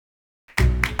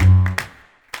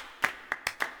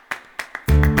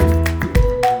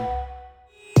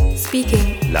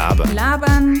Speaking.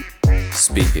 Labern.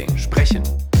 Speaking. Sprechen.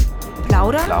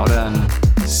 Plaudern.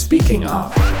 Speaking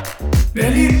of.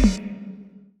 Berlin.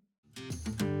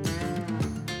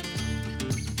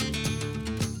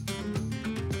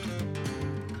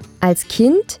 Als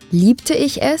Kind liebte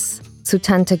ich es, zu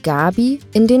Tante Gabi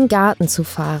in den Garten zu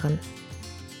fahren.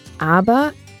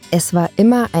 Aber es war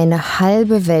immer eine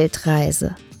halbe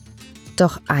Weltreise.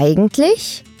 Doch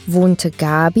eigentlich wohnte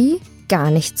Gabi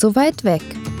gar nicht so weit weg.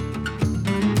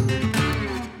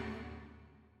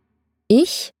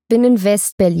 Ich bin in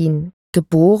West-Berlin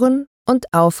geboren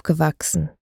und aufgewachsen.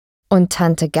 Und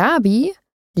Tante Gabi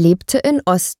lebte in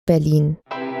Ost-Berlin.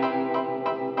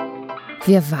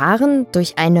 Wir waren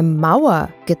durch eine Mauer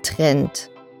getrennt.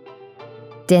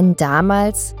 Denn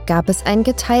damals gab es ein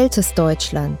geteiltes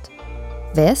Deutschland,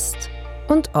 West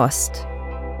und Ost.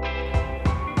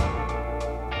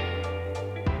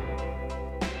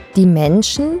 Die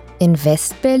Menschen in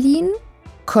West-Berlin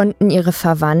konnten ihre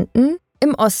Verwandten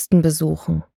im Osten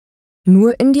besuchen.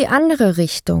 Nur in die andere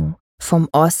Richtung, vom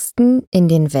Osten in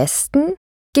den Westen,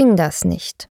 ging das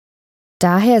nicht.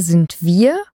 Daher sind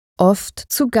wir oft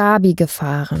zu Gabi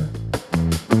gefahren.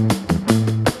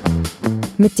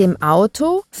 Mit dem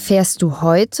Auto fährst du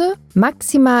heute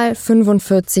maximal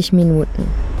 45 Minuten.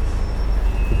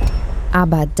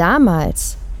 Aber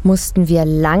damals mussten wir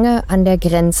lange an der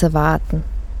Grenze warten.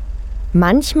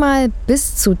 Manchmal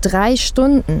bis zu 3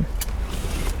 Stunden.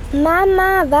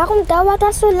 Mama, warum dauert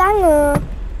das so lange?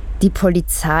 Die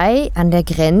Polizei an der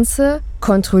Grenze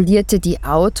kontrollierte die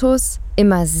Autos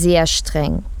immer sehr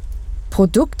streng.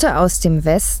 Produkte aus dem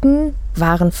Westen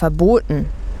waren verboten.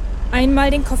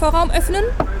 Einmal den Kofferraum öffnen.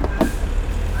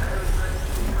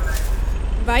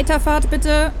 Weiterfahrt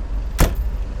bitte.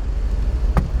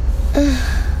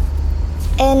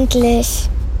 Endlich.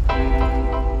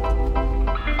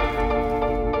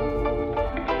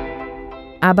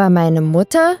 Aber meine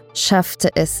Mutter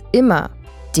schaffte es immer,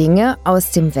 Dinge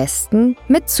aus dem Westen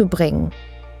mitzubringen.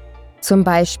 Zum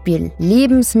Beispiel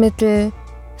Lebensmittel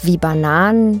wie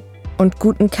Bananen und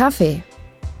guten Kaffee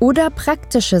oder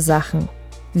praktische Sachen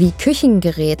wie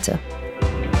Küchengeräte.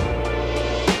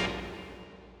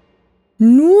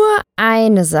 Nur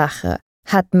eine Sache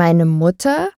hat meine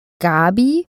Mutter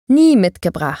Gabi nie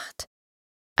mitgebracht: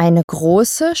 eine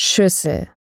große Schüssel.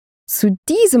 Zu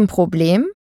diesem Problem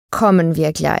kommen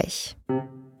wir gleich.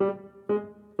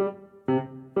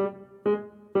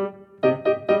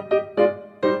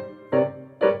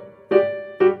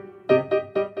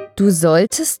 Du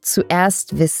solltest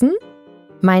zuerst wissen,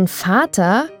 mein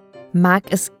Vater mag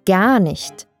es gar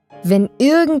nicht, wenn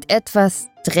irgendetwas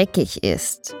dreckig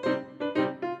ist.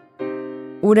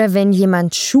 Oder wenn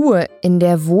jemand Schuhe in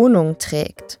der Wohnung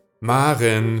trägt.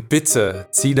 Maren, bitte,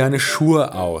 zieh deine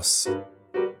Schuhe aus.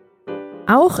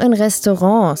 Auch in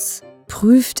Restaurants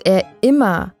prüft er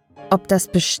immer, ob das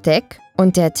Besteck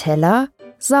und der Teller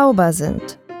sauber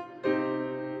sind.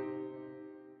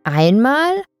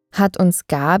 Einmal hat uns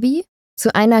Gabi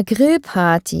zu einer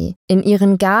Grillparty in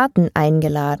ihren Garten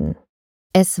eingeladen.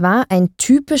 Es war ein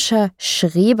typischer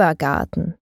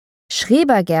Schrebergarten.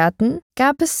 Schrebergärten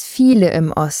gab es viele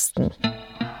im Osten.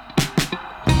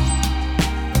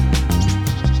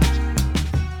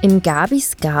 In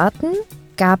Gabis Garten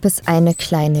gab es eine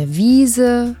kleine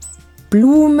Wiese,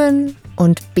 Blumen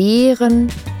und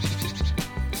Beeren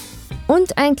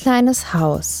und ein kleines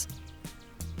Haus.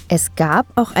 Es gab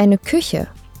auch eine Küche.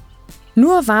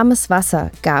 Nur warmes Wasser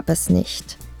gab es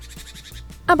nicht.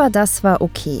 Aber das war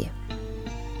okay.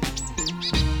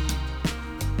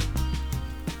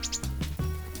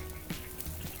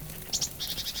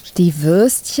 Die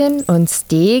Würstchen und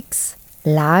Steaks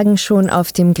lagen schon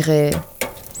auf dem Grill.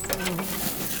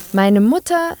 Meine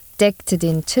Mutter deckte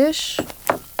den Tisch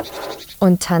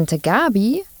und Tante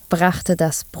Gabi brachte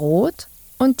das Brot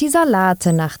und die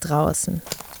Salate nach draußen.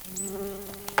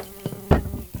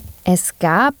 Es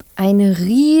gab eine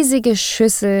riesige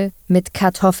Schüssel mit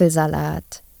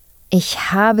Kartoffelsalat.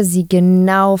 Ich habe sie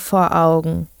genau vor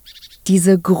Augen.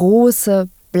 Diese große,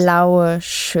 blaue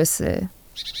Schüssel.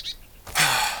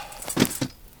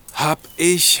 Hab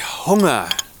ich Hunger.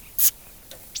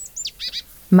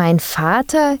 Mein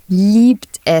Vater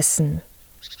liebt Essen.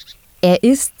 Er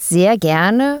isst sehr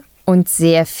gerne und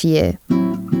sehr viel.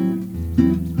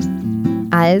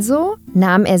 Also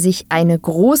nahm er sich eine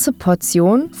große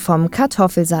Portion vom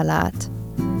Kartoffelsalat.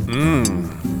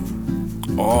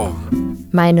 Oh.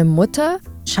 Meine Mutter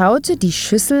schaute die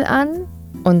Schüssel an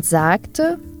und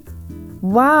sagte: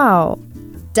 Wow,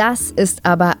 das ist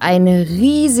aber eine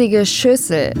riesige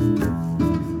Schüssel.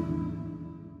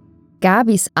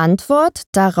 Gabis Antwort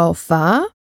darauf war: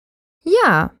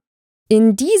 Ja,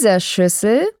 in dieser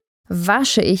Schüssel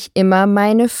wasche ich immer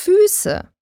meine Füße.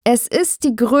 Es ist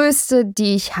die größte,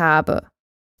 die ich habe.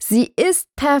 Sie ist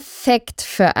perfekt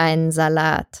für einen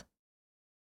Salat.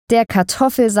 Der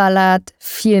Kartoffelsalat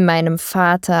fiel meinem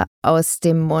Vater aus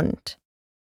dem Mund.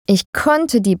 Ich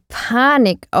konnte die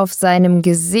Panik auf seinem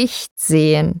Gesicht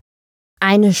sehen.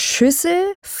 Eine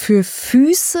Schüssel für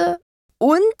Füße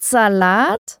und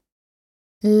Salat?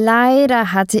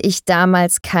 Leider hatte ich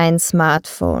damals kein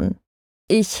Smartphone.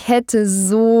 Ich hätte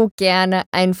so gerne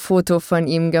ein Foto von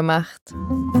ihm gemacht.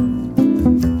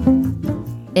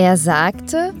 Er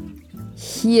sagte,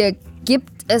 hier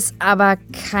gibt es aber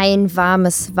kein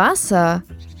warmes Wasser.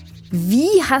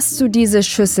 Wie hast du diese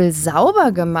Schüssel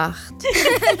sauber gemacht?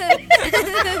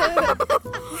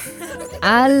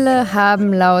 Alle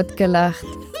haben laut gelacht.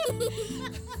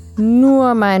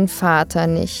 Nur mein Vater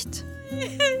nicht.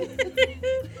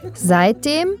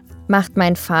 Seitdem macht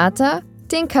mein Vater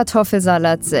den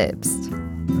Kartoffelsalat selbst.